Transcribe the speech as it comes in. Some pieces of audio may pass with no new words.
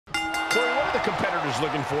the competitors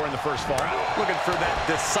looking for in the first fall? Looking for that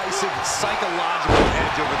decisive psychological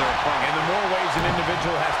edge over their opponent. And the more ways an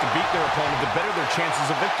individual has to beat their opponent, the better their chances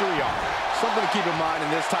of victory are. Something to keep in mind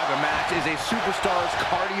in this type of match is a superstar's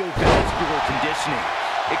cardiovascular conditioning.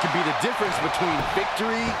 It can be the difference between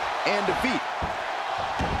victory and defeat.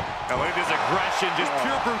 Oh, look at this aggression, just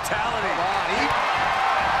pure brutality. Come on,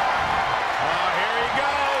 here he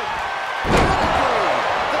goes.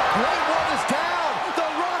 The Great One is down. The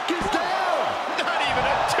Rock is down. Not even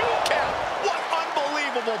a 2 count. What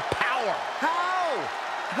unbelievable power. How?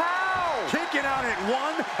 Kicking out at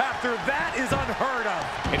 1 after that is unheard of.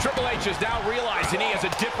 And Triple H is now realizing he has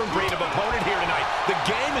a different breed of opponent here tonight. The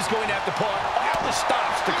game is going to have to pull out all the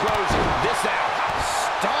stops to close this out.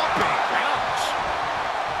 Stomping. Ouch.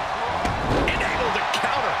 And able to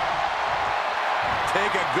counter.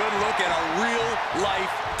 Take a good look at a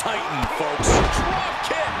real-life Titan, folks. Drop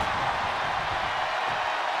kick.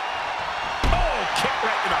 Oh, kick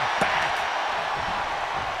right in the back.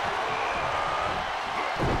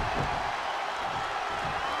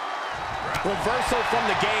 Reversal from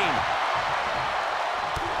the game.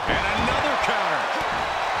 And another counter.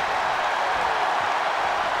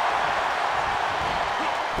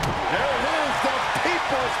 There is the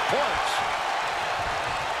People's Punch.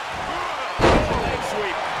 Leg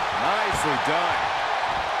sweep. Nicely done.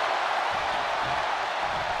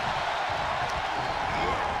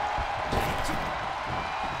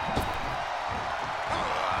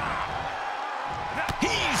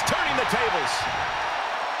 He's turning the tables.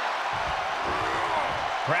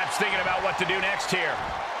 Perhaps thinking about what to do next here.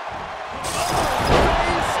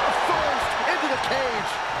 Face first into the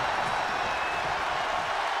cage.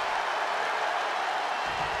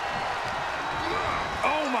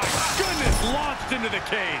 Oh my goodness, launched into the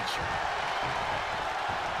cage.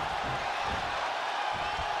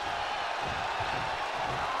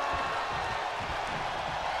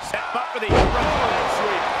 Step up for the leg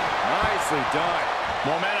sweep. Nicely done.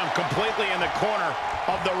 Momentum completely in the corner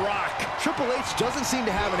of The Rock. Triple H doesn't seem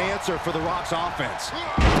to have an answer for The Rock's offense.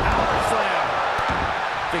 Power slam.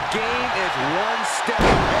 The game is one step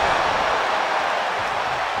ahead.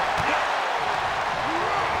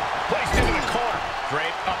 Placed into the corner.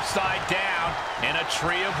 Great upside down in a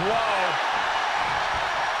tree of woe.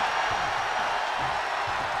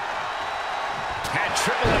 And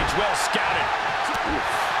Triple H well scouted.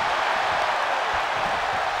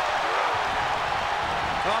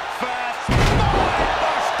 Up fast.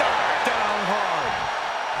 Buster. Down hard.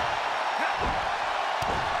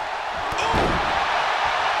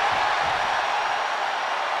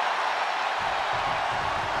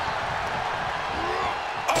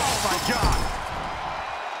 Oh my God.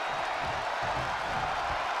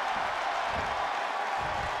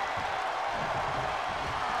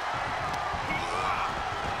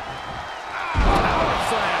 Power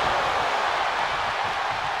slam.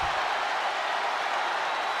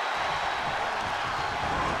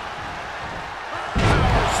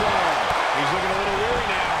 He's looking a little weary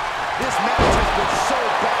now. This match has been so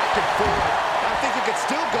back and forth. I think it could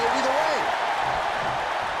still go either way.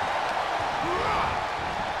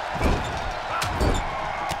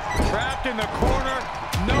 Trapped in the corner.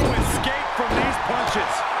 No escape from these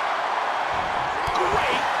punches.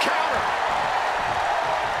 Great counter.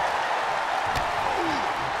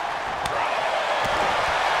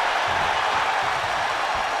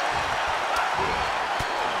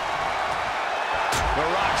 The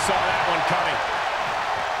Rock saw that one coming.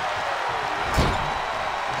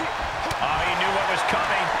 Oh, he knew what was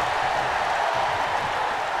coming.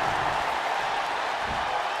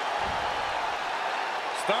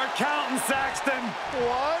 Start counting, Saxton.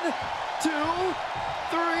 1, 2, 3.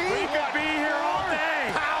 We could be here all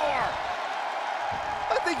day. Power.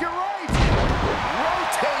 I think you're right.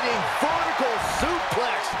 Rotating vertical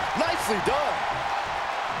suplex. Nicely done.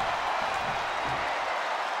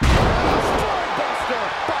 Buster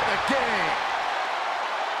by the game.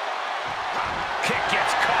 Kick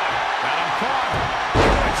gets caught. Got him caught.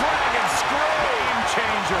 The Dragon Scream. Game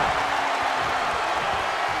changer.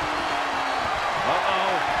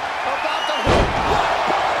 Uh-oh. About the hook.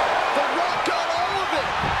 The Rock got all of it.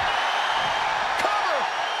 Cover.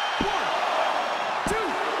 1, 2.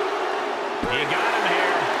 He got him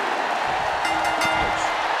here.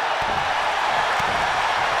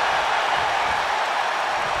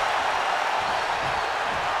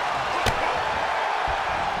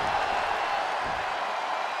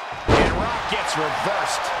 And Rock gets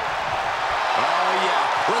reversed. Oh, yeah.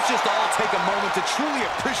 Let's just all take a moment to truly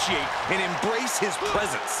appreciate and embrace his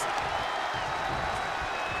presence.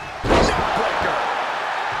 Neckbreaker.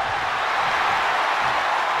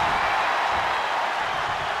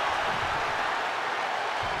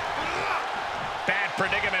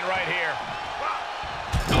 predicament right here.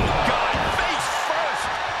 Oh, God, face first.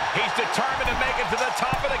 He's determined to make it to the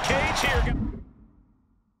top of the cage here.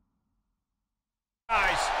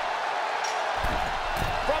 Guys.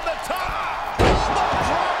 From the top.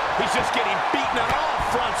 He's just getting beaten on all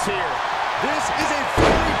fronts here. This is a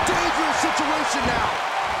very dangerous situation now.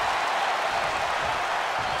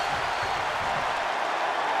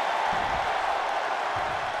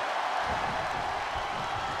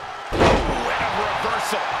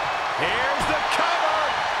 Here's the cover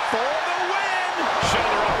for the win.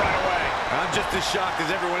 Shoulder up right away. I'm just as shocked as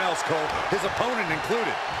everyone else, Cole, his opponent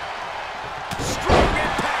included. Strong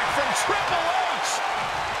impact from Triple H.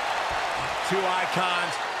 Two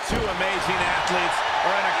icons, two amazing athletes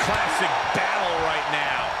are in a classic battle right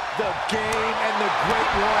now. The game and the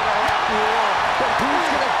Great One are at war, but who's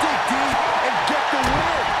going to dig deep and get the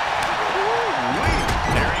win?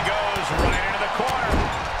 There he goes, right into the corner.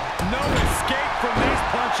 No escape from these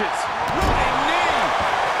punches. Running knee.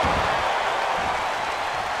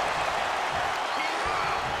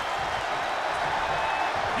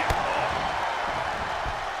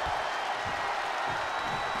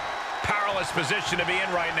 Powerless position to be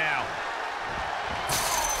in right now.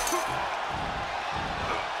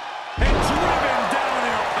 And driven down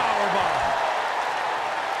in a powerbomb.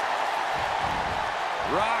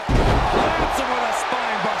 Rock plants him with a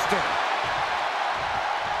spine buster.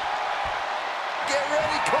 Get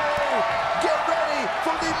ready, Cole! Get ready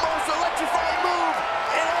for the most electrifying move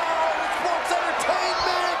in all of sports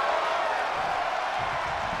entertainment!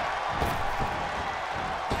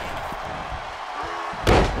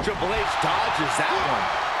 Triple H dodges that one.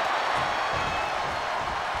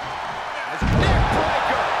 Neck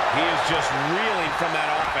breaker! He is just reeling from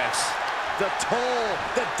that offense. The toll,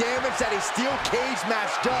 the damage that a steel cage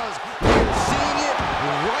match does, we're seeing it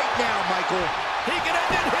right now, Michael. He can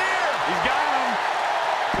end it here! He's got him!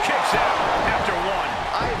 Kicks out after one.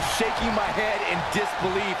 I am shaking my head in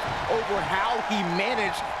disbelief over how he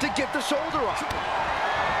managed to get the shoulder up.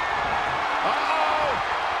 Uh-oh!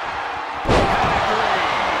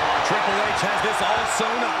 Triple H has this all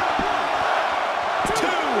sewn up. 2!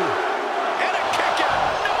 And a kick out.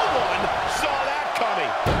 No one saw that coming.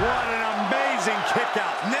 What an amazing kick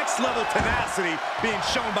out. Next level tenacity being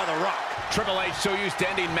shown by The Rock. Triple H so used to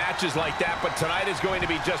ending matches like that, but tonight is going to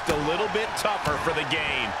be just a little bit tougher for the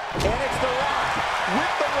game. And it's The Rock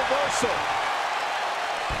with the reversal.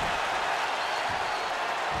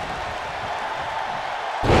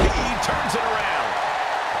 He turns it around.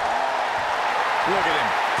 Look at him.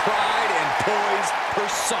 Pride and poise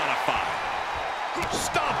personified.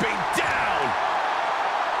 Stomping down.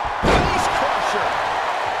 Face crusher.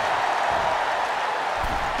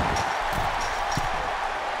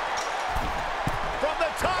 From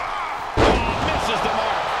the top. Oh, misses the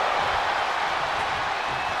mark.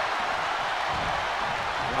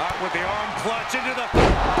 Rock with the arm clutch into the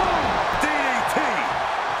boom. DDT.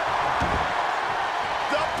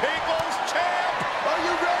 The People's Champ. Are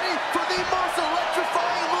you ready for the most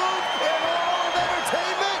electrifying move in all of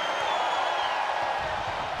entertainment?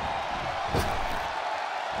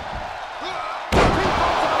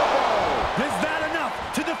 People's elbow. Is that enough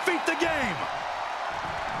to defeat the game?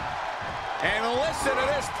 And listen to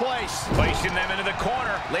this place. Placing them into the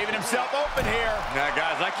corner, leaving himself open here. Now,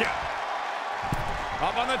 guys, I can't.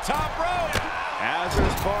 Up on the top rope.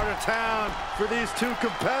 Hazardous part of town for these two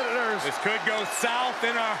competitors. This could go south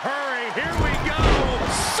in a hurry. Here we go.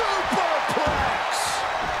 Superplex.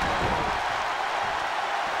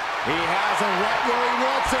 He has him right where he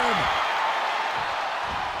wants him.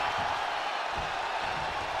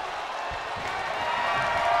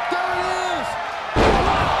 There it is.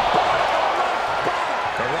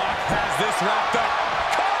 The Rock has this wrapped up.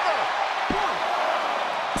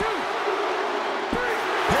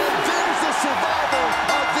 Survival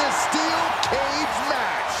of this steel cage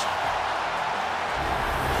match.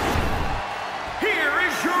 Here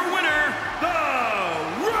is your winner, The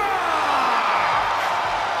Rock!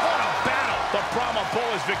 What a battle. The Brahma Bull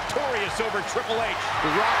is victorious over Triple H. The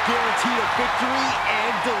Rock guaranteed a victory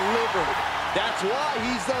and delivered. That's why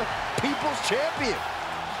he's the People's Champion.